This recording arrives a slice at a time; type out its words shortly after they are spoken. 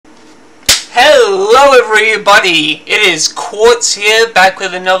Hello everybody, it is Quartz here, back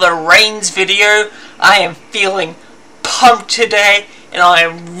with another Rains video. I am feeling pumped today, and I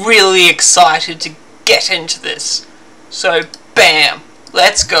am really excited to get into this. So, bam,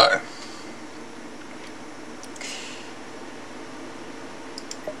 let's go.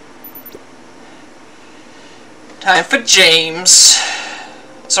 Time for James.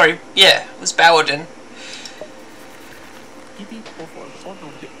 Sorry, yeah, it was Bowden.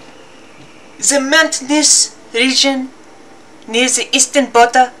 The mountainous region near the eastern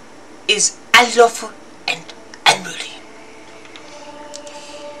border is unlawful and unruly.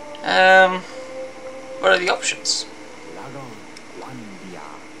 What are the options?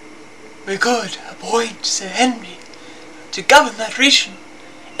 We could appoint Sir Henry to govern that region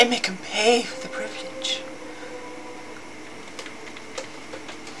and make him pay for the privilege.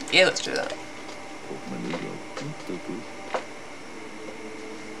 Yeah, let's do that.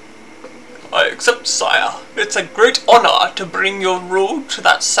 I accept, sire. It's a great honor to bring your rule to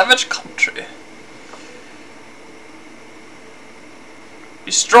that savage country.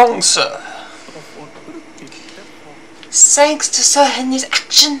 Be strong, sir. Thanks to Sir Henry's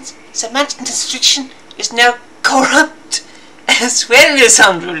actions, the mountainous region is now corrupt as well as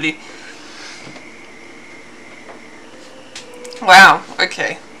unruly. Wow,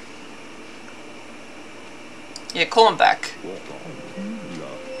 okay. Yeah, call him back.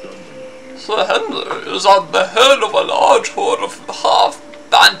 Sir Henry is at the head of a large horde of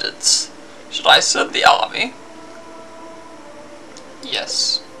half-bandits. Should I send the army?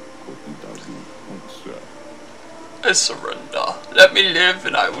 Yes. I surrender. Let me live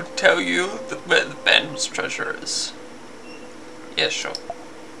and I will tell you where the band's treasure is. Yes, sure.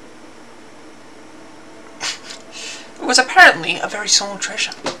 It was apparently a very small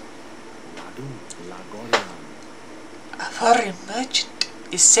treasure. A foreign merchant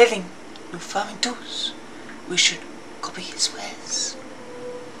is selling new farming tools. We should copy his wares.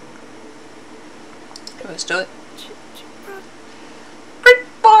 Let's do it. Great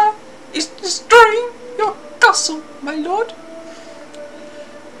fire is destroying your castle, my lord.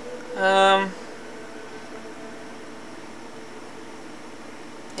 Yeah,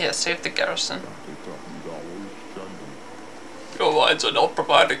 save the garrison. Your mines are not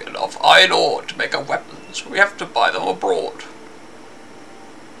providing enough iron ore to make our weapons. We have to buy them abroad.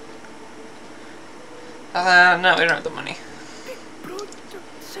 No, we don't have the money.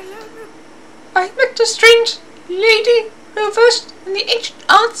 I met a strange lady who versed in the ancient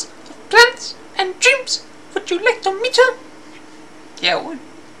arts of plants and dreams. Would you like to meet her? Yeah, I would.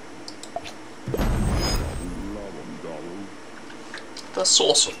 The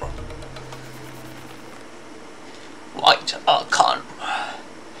sorcerer. Light Arcanum.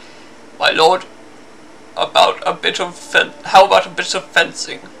 My lord, how about a bit of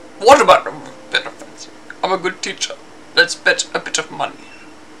fencing? What about a bit of fencing? I'm a good teacher. Let's bet a bit of money.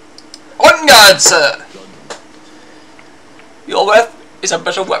 On guard, sir! Your weapon is a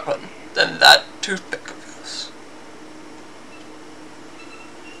better weapon than that toothpick of yours.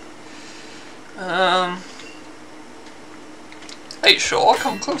 Are you sure?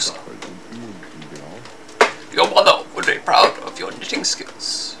 Come closer. Your mother would be proud of your knitting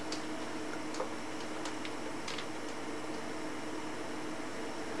skills.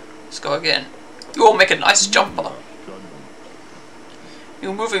 Let's go again. You will make a nice jumper.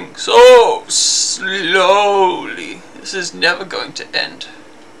 You're moving so slowly. This is never going to end.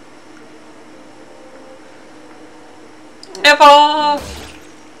 Never!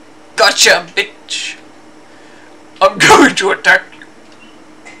 Gotcha, bitch! I'm going to attack you.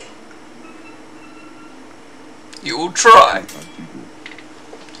 You'll try.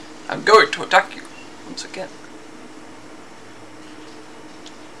 I'm going to attack you once again.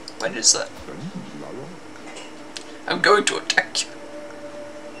 When is that? I'm going to attack you.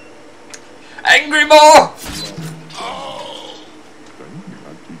 Angry more! Oh.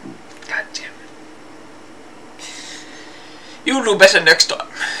 God damn it. You'll do better next time.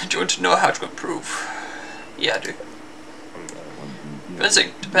 Do you want to know how to improve? Yeah, I do.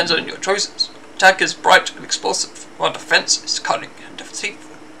 Fencing depends on your choices. Attack is bright and explosive, while defense is cunning and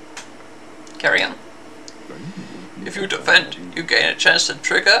deceitful. Carry on. If you defend, you gain a chance to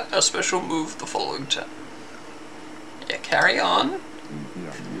trigger a special move the following turn. Yeah, carry on.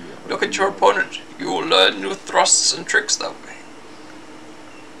 Look at your opponent. You will learn new thrusts and tricks that way.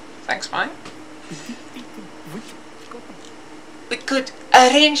 Thanks, mate. We could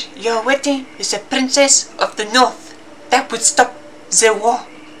arrange your wedding with the Princess of the North. That would stop the war.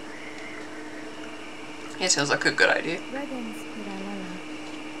 Yeah, sounds like a good idea.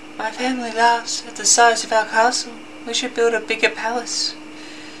 My family laughs at the size of our castle. We should build a bigger palace.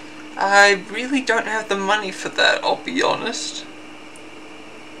 I really don't have the money for that, I'll be honest.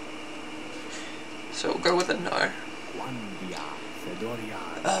 So we'll go with a no.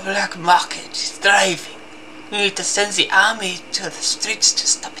 The black market is thriving. We need to send the army to the streets to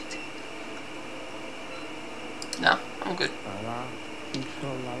stop it. No, I'm good.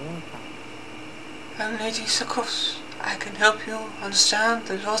 I'm Lady Sakos. I can help you understand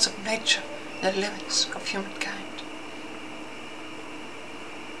the laws of nature and the limits of humankind.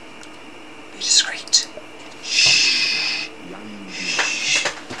 Be discreet. Shh.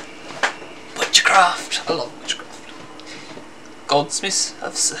 Witchcraft. I love witchcraft. Goldsmiths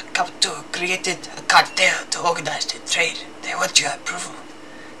of the capital created a cartel to organize the trade. They want your approval.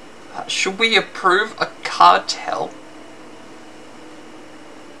 Should we approve a cartel?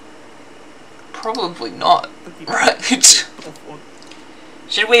 Probably not, right?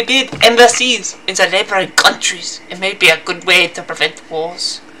 Should we build embassies in the neighboring countries? It may be a good way to prevent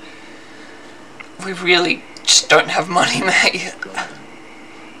wars. We really just don't have money, mate.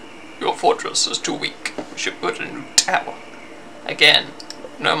 Your fortress is too weak. We should build a new tower. Again,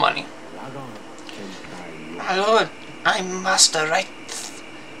 no money. My lord, I'm Master Wright,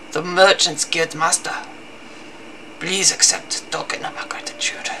 the Merchants Guild Master. Please accept a token of my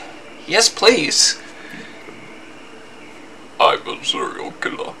gratitude. Yes, please. I'm a serial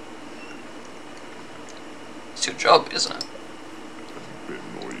killer. It's your job, isn't it?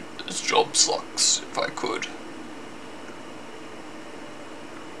 This job sucks, if I could.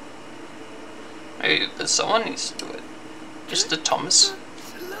 Maybe there's someone needs to do it. Mr. Thomas.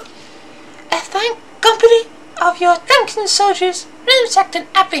 I thank company of your drunken soldiers, ransacked and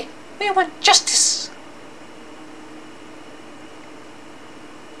happy. We want justice.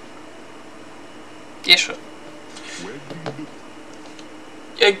 Yeah, sure.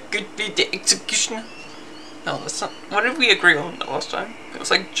 I could be the executioner. No, that's not. What did we agree on the last time? It was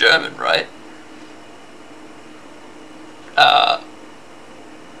like German, right?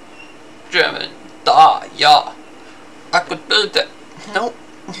 German. Da, yeah. I could be the. No.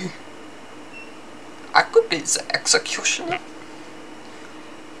 I could be the executioner.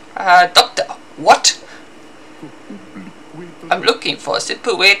 Doctor, what? I'm looking for a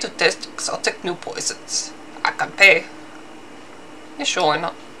simple way to test exotic new poisons. I can pay. Yeah, sure, why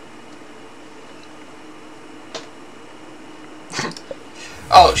not?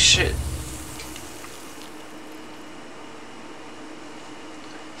 Oh shit.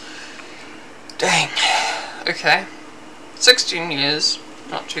 Dang. Okay. 16 years.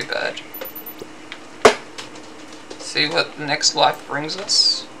 Not too bad. See what the next life brings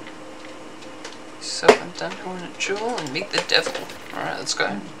us. So I'm done doing a jewel and meet the devil. Alright, let's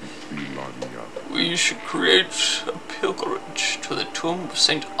go. We should create a pilgrimage to the tomb of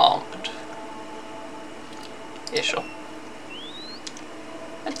St. Armand. Yeah, sure.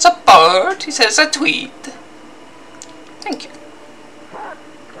 It's a bird, he says a tweet. Thank you.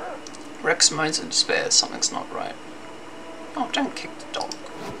 Rex moans in despair, something's not right. Oh, don't kick the dog.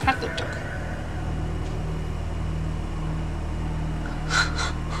 Pat the dog.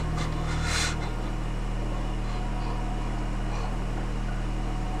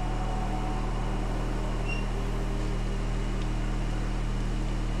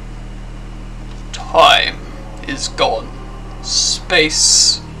 Time is gone.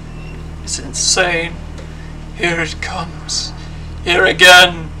 Space is insane. Here it comes. Here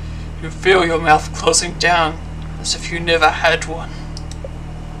again. You feel your mouth closing down as if you never had one.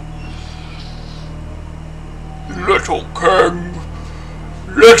 Little king.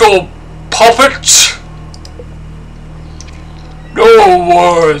 Little puppet. No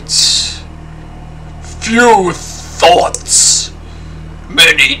words. Few thoughts.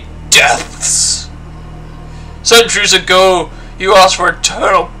 Many deaths. Centuries ago, you asked for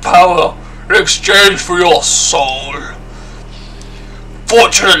eternal power in exchange for your soul.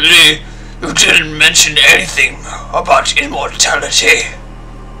 Fortunately, you didn't mention anything about immortality.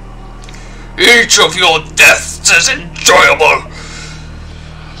 Each of your deaths is enjoyable,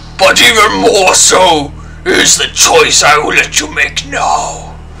 but even more so is the choice I will let you make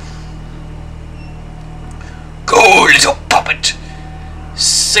now. Go, little puppet.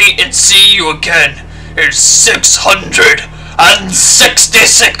 See you again in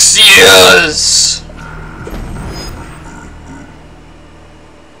 666 years!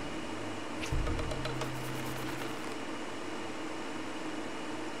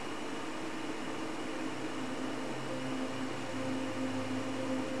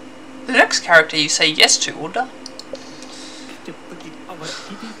 The next character you say yes to, Ulda.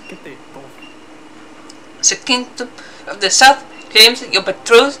 The Kingdom of the South claims that your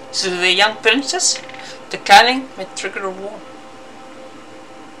betrothed to the young princess. Declining may trigger a war.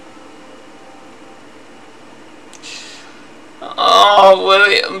 Oh,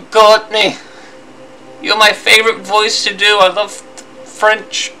 William Courtney. You're my favorite voice to do. I love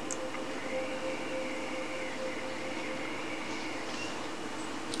French.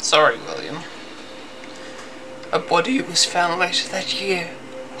 Sorry, William. A body was found later that year,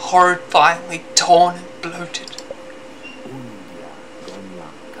 horrifyingly torn and bloated.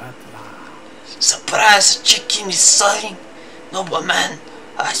 Surprise, a chicken is sighting. Nobleman,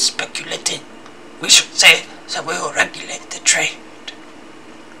 I speculated. We should say that we will regulate the trade.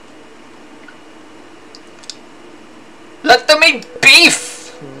 Let them eat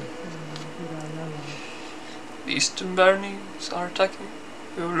beef! The Eastern Baronies are attacking.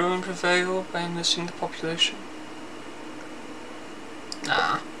 We will ruin prevail by enlisting the population.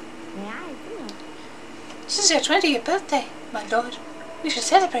 Nah. This is your 20th birthday, my lord. We should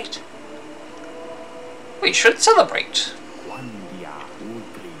celebrate. We should celebrate.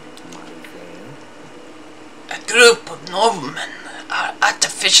 A group of noblemen are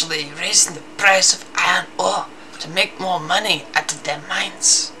artificially raising the price of iron ore to make more money out of their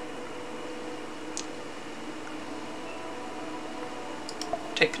mines.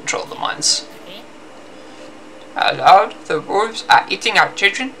 Take control of the mines. Aloud, the wolves are eating our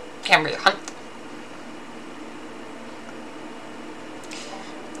children. Can we hunt them?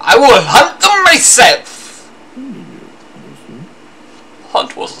 I will hunt them myself!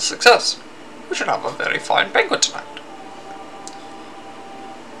 Hunt was a success. We should have a very fine banquet tonight.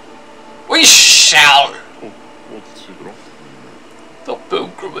 We shall! The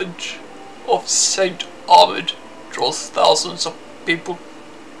pilgrimage of Saint Ahmed draws thousands of people.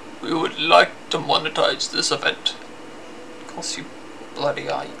 We would like to monetize this event. Of course you bloody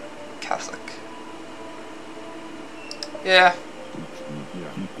are, you Catholic. Yeah.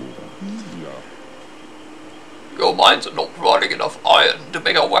 Your mines are not providing enough iron to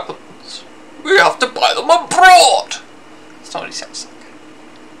make our weapons. We have to buy them abroad! That's not what he sounds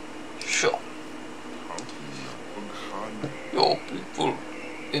like. Sure. Your people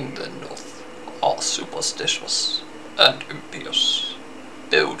in the north are superstitious and impious.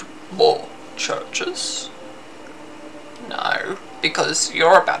 Build more churches? No, because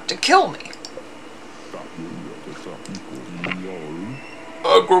you're about to kill me.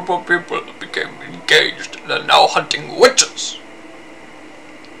 A group of people became engaged and are now hunting witches.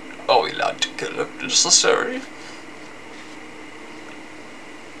 Are we allowed to kill if necessary?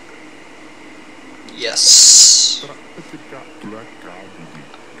 Yes.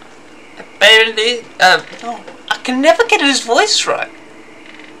 Apparently, no, I can never get his voice right.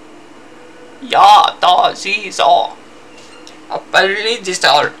 Yeah, these are. Apparently, this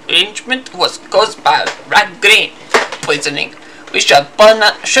arrangement was caused by rat green poisoning.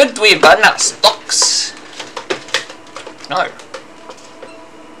 Should we burn our stocks? No.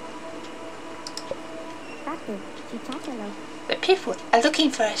 The people are looking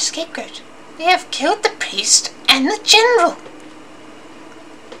for a scapegoat. They have killed the priest and the general.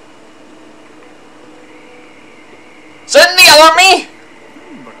 Send the army!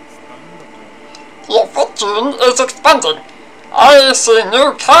 Your fortune is expanding. I see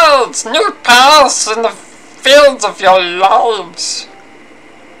new cards, new paths in the fields of your lives.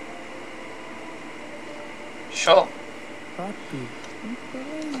 Sure.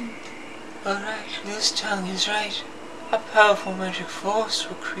 Alright, this tongue is right. A powerful magic force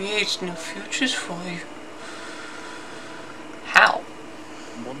will create new futures for you. How?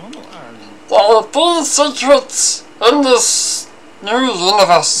 There are three secrets in this new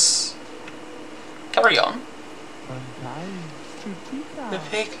universe. Carry on. The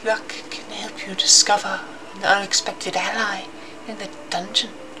big luck can help you discover an unexpected ally in the dungeon.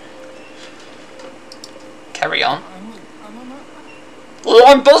 Carry on. The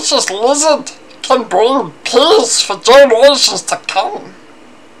ambitious lizard can bring peace for generations to come.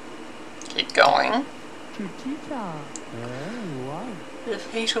 Keep going. The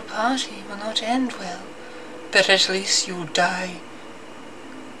fatal party will not end well, but at least you'll die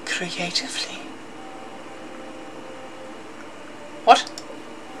creatively. What?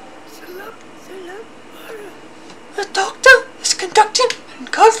 The doctor is conducting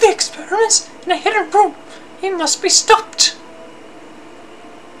ungodly experiments in a hidden room. He must be stopped.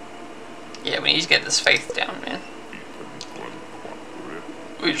 Yeah, we need to get this faith down, man.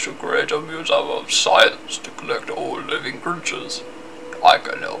 We should create a museum of science to collect all living creatures. I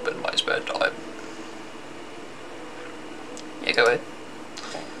can help in my spare time. Yeah, go ahead.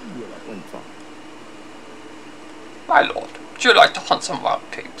 My lord, would you like to hunt some wild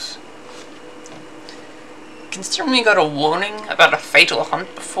pigs? Considering we got a warning about a fatal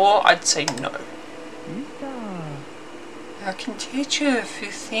hunt before, I'd say no. I can teach you a few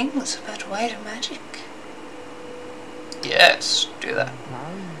things about white magic. Yes, do that.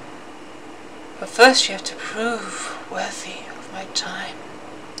 But first you have to prove worthy of my time.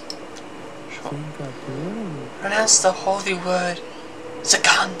 Sure. Pronounce the holy word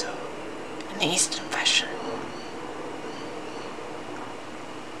Zagando in the Eastern fashion.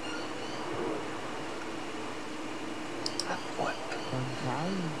 Upward.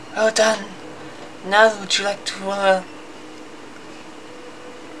 Well done. Now would you like to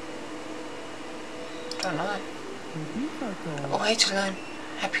don't know. A way to learn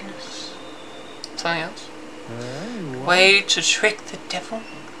happiness. Something else? Way to trick the devil.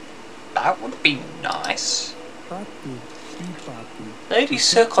 That would be nice. Lady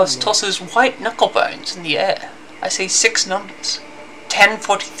Circos tosses white knuckle bones in the air. I say 6 numbers.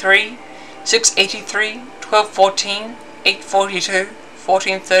 1043, 683, 1214, 842,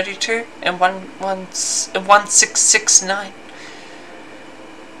 1432, and 1669.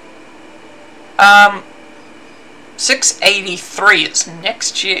 683 is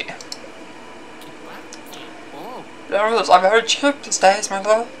next year. Arrows are very cheap these days, my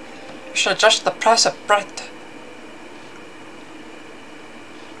lord. You should adjust the price of bread.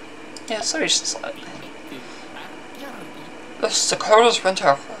 Yeah, sorry, slightly. This is the coldest winter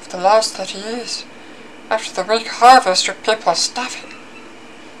of the last 30 years. After the weak harvest, your people are starving.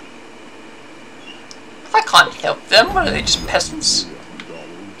 I can't help them, what are they, just peasants?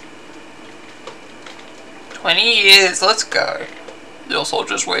 20 years, let's go. Your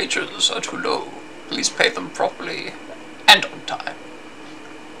soldiers' wages are too low. Please pay them properly and on time.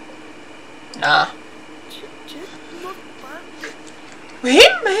 Nah. We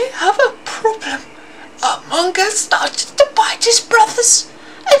may have a problem. Among us started to bite his brothers,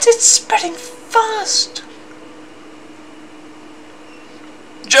 and it's spreading fast.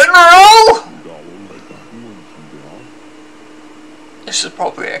 General! This is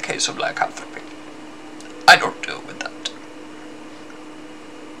probably a case of lycanthropy. I don't deal with that.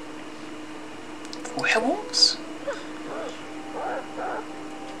 Werewolves?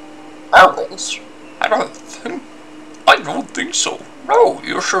 Werewolves? I don't think so. No,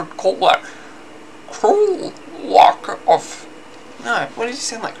 you should call that cruel lack of... No, what did you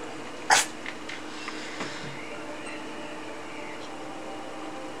sound like?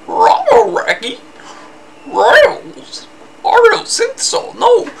 Raggy? Rails? I don't think so.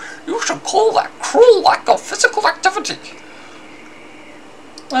 No, you should call that cruel lack of physical activity.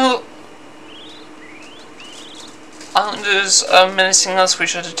 Well, Islanders are menacing us. We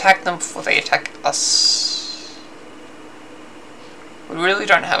should attack them before they attack us. We really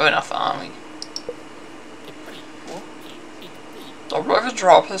don't have enough army. The river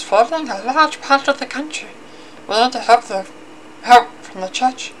drop is flooding a large part of the country. We need to have the help from the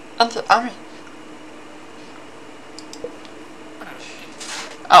church and the army.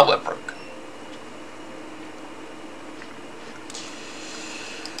 Oh, we're broke.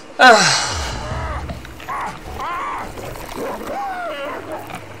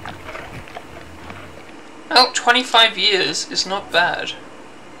 Well, 25 years is not bad.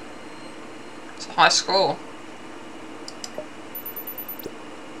 It's a high score.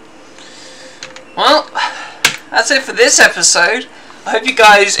 Well, that's it for this episode. I hope you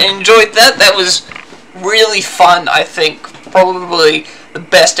guys enjoyed that. That was really fun, I think. Probably the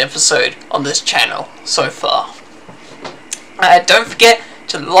best episode on this channel so far. Don't forget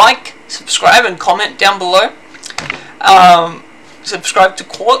to like, subscribe, and comment down below. Subscribe to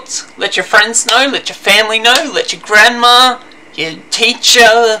Quartz. Let your friends know, let your family know, let your grandma, your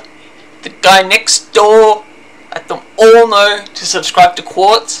teacher, the guy next door, let them all know to subscribe to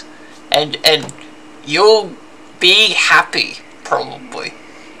Quartz, and you'll be happy, probably.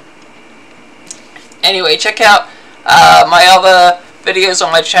 Anyway, check out my other videos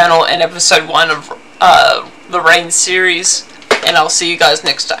on my channel and episode 1 of the Rain series, and I'll see you guys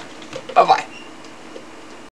next time. Bye bye.